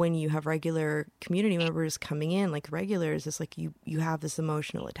 And when you have regular community members coming in, like regulars, it's like you have this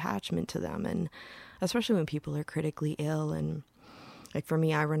emotional attachment to them. And especially when people are critically ill. And like for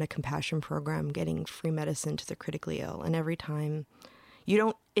me, I run a compassion program, getting free medicine to the critically ill. And every time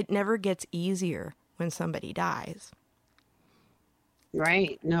it never gets easier when somebody dies.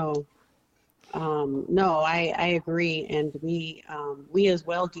 Right. No, I agree. And we as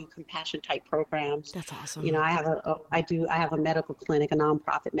well do compassion type programs. That's awesome. I have a medical clinic, a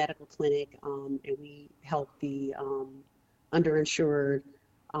nonprofit medical clinic, and we help the underinsured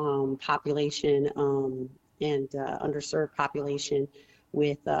population and underserved population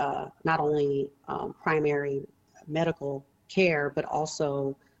with not only primary medical care, but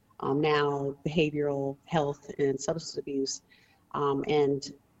also now behavioral health and substance abuse.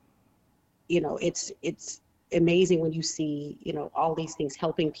 And it's amazing when you see, all these things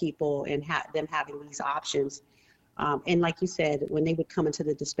helping people and them having these options. And like you said, when they would come into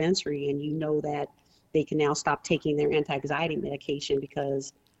the dispensary and that they can now stop taking their anti-anxiety medication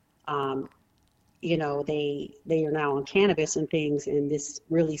because, they are now on cannabis and things, and this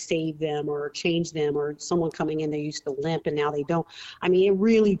really saved them or changed them, or someone coming in, they used to limp and now they don't. I mean, it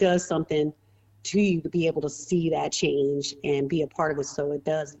really does something to you to be able to see that change and be a part of it. So it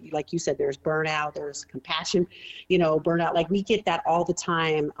does, like you said, there's burnout, there's compassion, burnout. Like we get that all the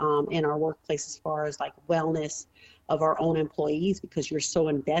time in our workplace as far as like wellness of our own employees, because you're so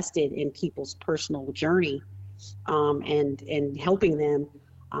invested in people's personal journey and helping them.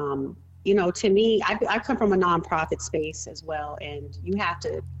 To me, I come from a nonprofit space as well, and you have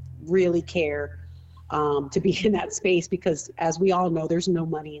to really care to be in that space, because as we all know, there's no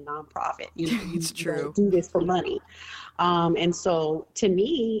money in nonprofit. It's true. You do this for money. And so to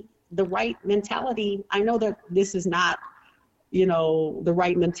me, the right mentality, I know that this is not, the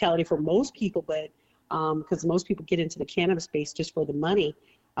right mentality for most people, but because most people get into the cannabis space just for the money.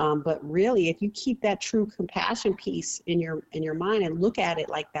 But really, if you keep that true compassion piece in your mind and look at it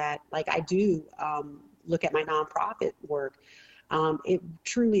like that, like I do look at my nonprofit work, it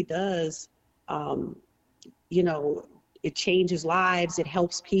truly does. It changes lives, it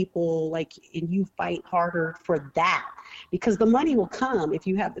helps people, and you fight harder for that, because the money will come if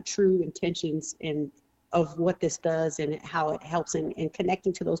you have the true intentions of what this does and how it helps in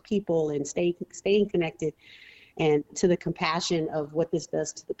connecting to those people and staying connected, and to the compassion of what this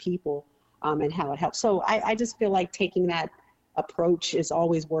does to the people, and how it helps. So I just feel like taking that approach has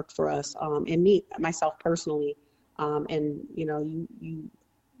always worked for us, and myself personally, and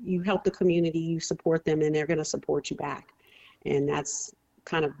you help the community, you support them, and they're going to support you back. And that's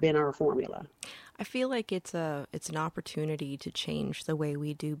kind of been our formula. I feel like it's an opportunity to change the way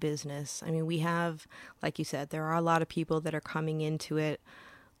we do business. I mean, we have, like you said, there are a lot of people that are coming into it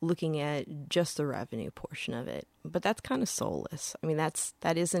looking at just the revenue portion of it, but that's kind of soulless. I mean, that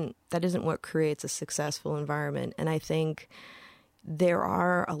isn't what creates a successful environment. And I think there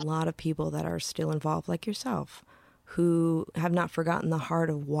are a lot of people that are still involved, like yourself, who have not forgotten the heart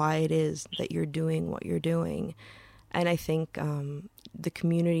of why it is that you're doing what you're doing. And I think the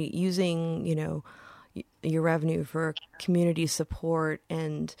community using, your revenue for community support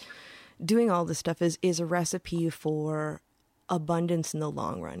and doing all this stuff is a recipe for abundance in the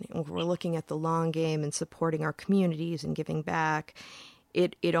long run. If we're looking at the long game and supporting our communities and giving back,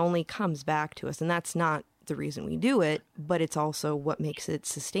 it only comes back to us. And that's not the reason we do it, but it's also what makes it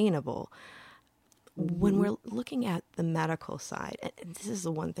sustainable. When we're looking at the medical side, and this is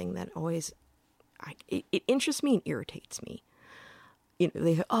the one thing that always, it interests me and irritates me.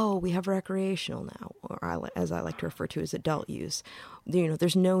 They say, oh, we have recreational now, or as I like to refer to as adult use.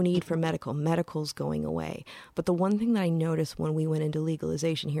 There's no need for medical. Medical's going away. But the one thing that I noticed when we went into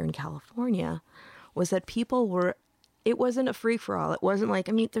legalization here in California was that it wasn't a free-for-all. It wasn't like,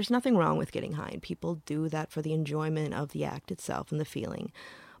 there's nothing wrong with getting high, and people do that for the enjoyment of the act itself and the feeling.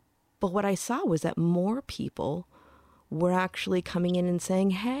 But what I saw was that more people were actually coming in and saying,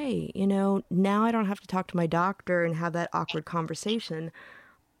 hey, now I don't have to talk to my doctor and have that awkward conversation.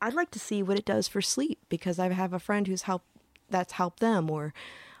 I'd like to see what it does for sleep because I have a friend that's helped them, or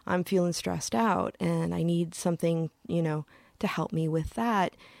I'm feeling stressed out and I need something, to help me with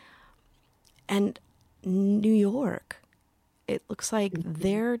that. And New York, it looks like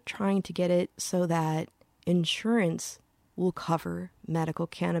they're trying to get it so that insurance will cover medical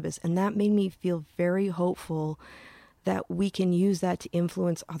cannabis. And that made me feel very hopeful that we can use that to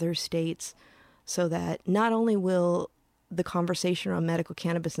influence other states so that not only will the conversation around medical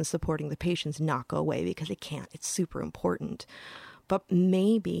cannabis and supporting the patients not go away, because it can't, it's super important, but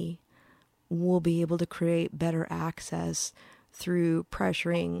maybe we'll be able to create better access through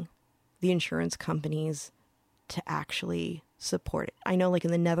pressuring the insurance companies to actually support it. I know like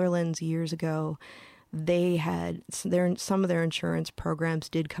in the Netherlands years ago, they had some of their insurance programs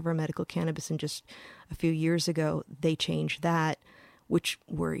did cover medical cannabis, and just a few years ago they changed that, which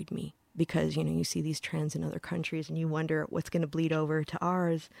worried me because you see these trends in other countries and you wonder what's going to bleed over to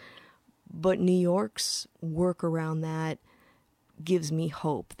ours. But New York's work around that gives me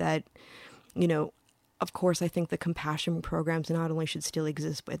hope that of course I think the compassion programs not only should still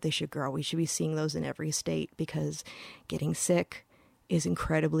exist, but they should grow. We should be seeing those in every state because getting sick is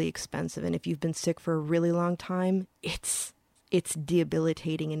incredibly expensive. And if you've been sick for a really long time, it's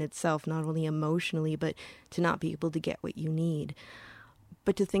debilitating in itself, not only emotionally, but to not be able to get what you need.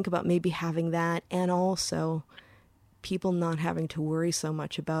 But to think about maybe having that, and also people not having to worry so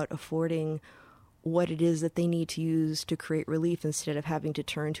much about affording what it is that they need to use to create relief instead of having to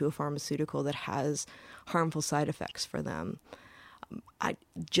turn to a pharmaceutical that has harmful side effects for them.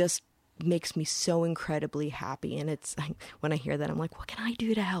 Just makes me so incredibly happy. And it's when I hear that, I'm like, what can I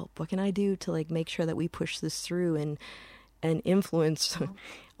do to help? What can I do to make sure that we push this through and influence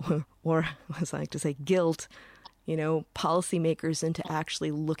or as I like to say, guilt, policymakers into actually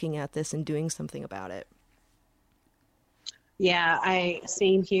looking at this and doing something about it. Yeah,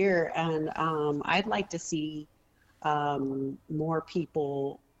 same here. And I'd like to see more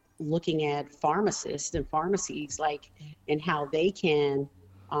people looking at pharmacists and pharmacies, and how they can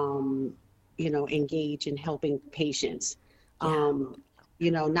engage in helping patients,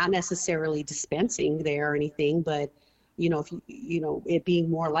 not necessarily dispensing there or anything, but, if it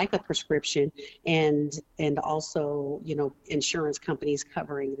being more like a prescription and also, insurance companies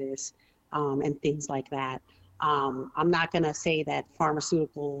covering this, and things like that. I'm not going to say that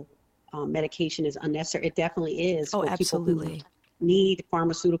pharmaceutical medication is unnecessary. It definitely is. Oh, for absolutely. People who need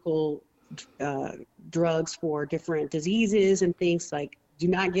pharmaceutical drugs for different diseases and things. Do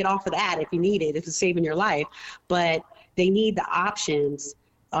not get off of that if you need it, if it's saving your life. But they need the options,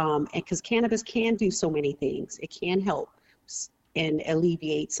 because cannabis can do so many things. It can help and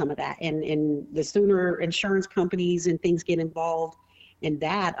alleviate some of that. And the sooner insurance companies and things get involved in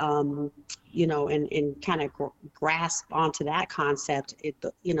that, and kind of grasp onto that concept, it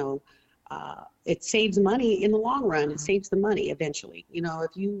saves money in the long run. It saves the money eventually.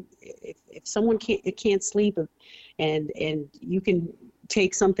 If someone can't sleep and you can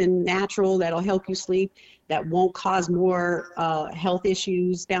take something natural that'll help you sleep, that won't cause more health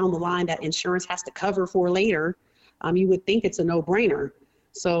issues down the line that insurance has to cover for later, you would think it's a no-brainer.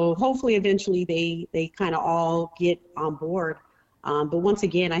 So hopefully eventually they kind of all get on board. But once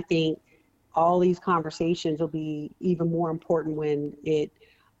again, I think all these conversations will be even more important when it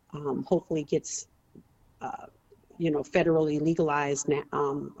hopefully gets federally legalized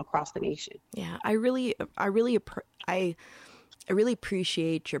across the nation. Yeah, I really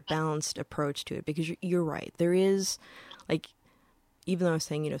appreciate your balanced approach to it, because you're right. There is, even though I was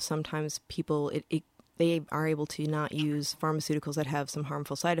saying, sometimes people, they are able to not use pharmaceuticals that have some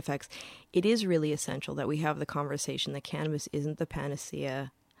harmful side effects. It is really essential that we have the conversation that cannabis isn't the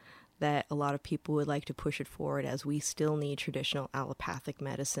panacea, that a lot of people would like to push it forward, as we still need traditional allopathic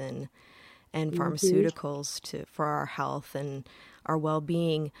medicine and pharmaceuticals for our health and our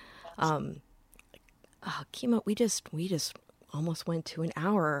well-being. Kema, we just almost went to an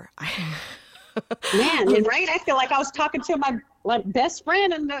hour. Man, and right, I feel like I was talking to my best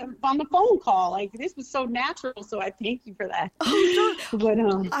friend on the phone call. Like, this was so natural. So I thank you for that. But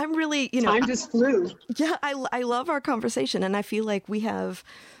I'm really, time just flew. Yeah, I love our conversation, and I feel like we have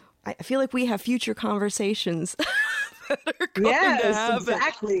future conversations that are going to happen.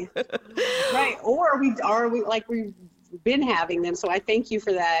 Exactly. Right, or we've been having them. So I thank you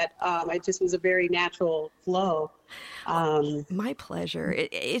for that. It just was a very natural flow. My pleasure.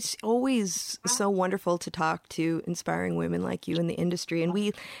 It's always so wonderful to talk to inspiring women like you in the industry.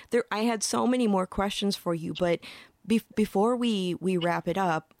 And I had so many more questions for you, but before we wrap it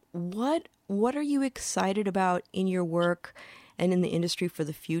up, what are you excited about in your work and in the industry for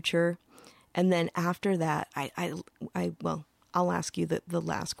the future? And then after that, I'll ask you the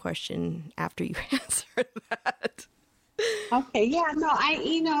last question after you answer that. Okay, yeah, no,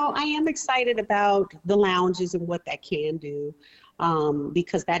 I am excited about the lounges and what that can do,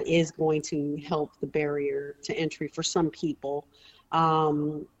 because that is going to help the barrier to entry for some people.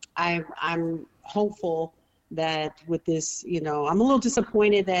 I'm hopeful that with this, I'm a little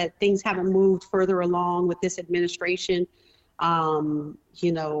disappointed that things haven't moved further along with this administration. So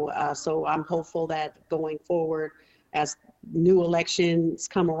I'm hopeful that going forward, as new elections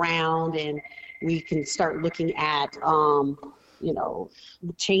come around and we can start looking at,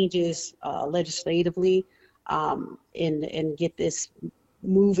 changes legislatively, and get this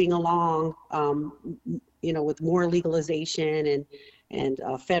moving along, with more legalization and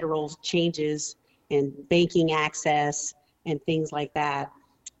federal changes and banking access and things like that.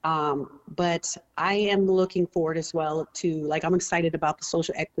 But I am looking forward as well to, I'm excited about the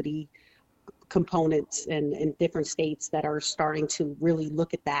social equity components in different states that are starting to really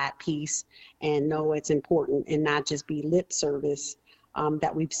look at that piece and know it's important and not just be lip service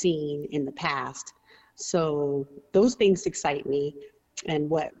that we've seen in the past. So those things excite me, and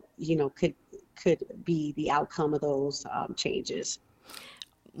what could be the outcome of those changes.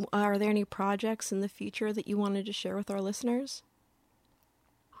 Are there any projects in the future that you wanted to share with our listeners?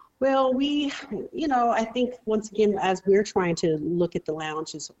 Well, I think once again, as we're trying to look at the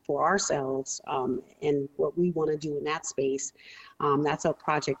lounges for ourselves, and what we want to do in that space, that's a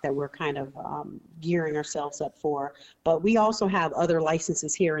project that we're kind of gearing ourselves up for. But we also have other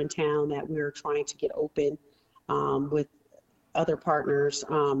licenses here in town that we're trying to get open with other partners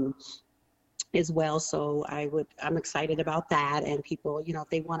as well. So I'm excited about that. And people, if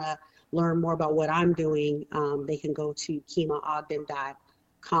they want to learn more about what I'm doing, they can go to KemaOgden.com.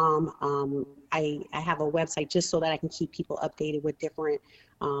 I have a website just so that I can keep people updated with different,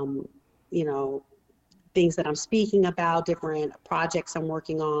 things that I'm speaking about, different projects I'm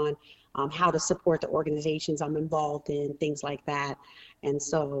working on, how to support the organizations I'm involved in, things like that. And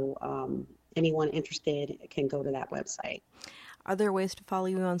so anyone interested can go to that website. Are there ways to follow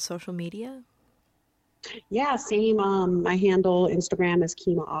you on social media? Yeah, same. My handle, Instagram is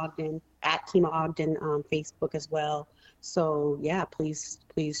Kema Ogden, at Kema Ogden, Facebook as well. So yeah, please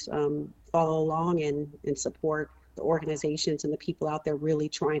follow along and support the organizations and the people out there really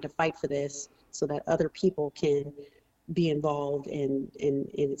trying to fight for this, so that other people can be involved in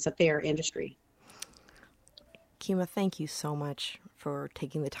it's a fair industry. Kema, thank you so much for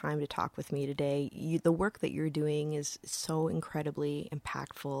taking the time to talk with me today. The work that you're doing is so incredibly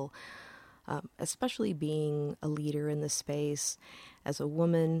impactful, especially being a leader in this space, as a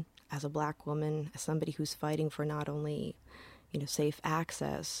woman, as a Black woman, as somebody who's fighting for not only, safe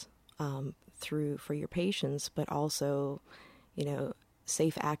access for your patients, but also,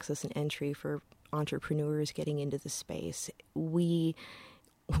 safe access and entry for entrepreneurs getting into the space. We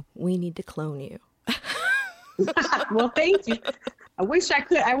need to clone you. Well, thank you. I wish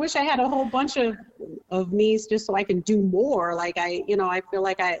I had a whole bunch of me's just so I can do more. I feel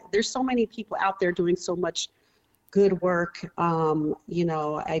like there's so many people out there doing so much good work.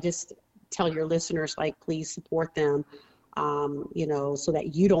 I just tell your listeners, please support them, so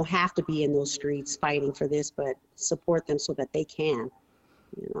that you don't have to be in those streets fighting for this, but support them so that they can,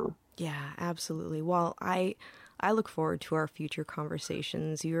 Yeah, absolutely. Well, I look forward to our future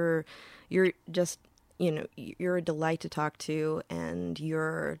conversations. You're just, you're a delight to talk to, and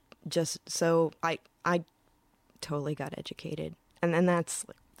you're just so, I totally got educated. And that's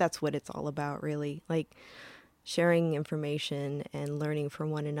what it's all about, really. sharing information and learning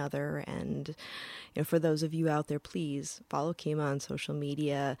from one another. And for those of you out there, please follow Kema on social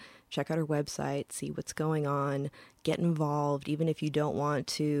media, check out her website, see what's going on, get involved. Even if you don't want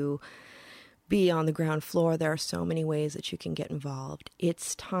to be on the ground floor, there are so many ways that you can get involved.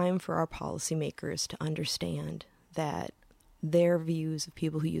 It's time for our policymakers to understand that their views of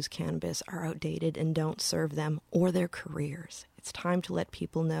people who use cannabis are outdated and don't serve them or their careers. It's time to let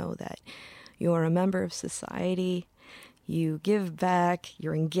people know that you are a member of society, you give back,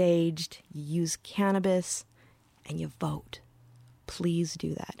 you're engaged, you use cannabis, and you vote. Please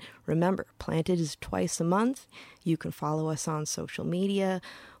do that. Remember, Planted is twice a month. You can follow us on social media.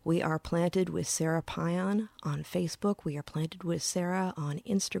 We are Planted with Sarah Payan on Facebook. We are Planted with Sarah on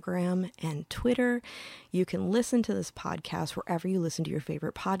Instagram and Twitter. You can listen to this podcast wherever you listen to your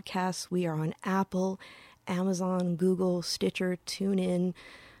favorite podcasts. We are on Apple, Amazon, Google, Stitcher, TuneIn,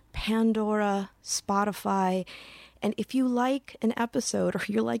 Pandora, Spotify. And if you like an episode, or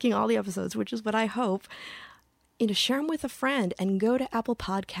you're liking all the episodes, which is what I hope, share them with a friend and go to Apple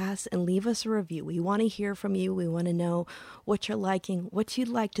Podcasts and leave us a review. We want to hear from you. We want to know what you're liking, what you'd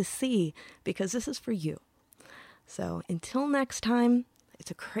like to see, because this is for you. So until next time, it's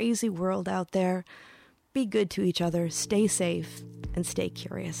a crazy world out there. Be good to each other, stay safe, and stay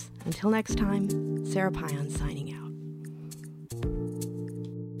curious. Until next time, Sarah Payan signing out.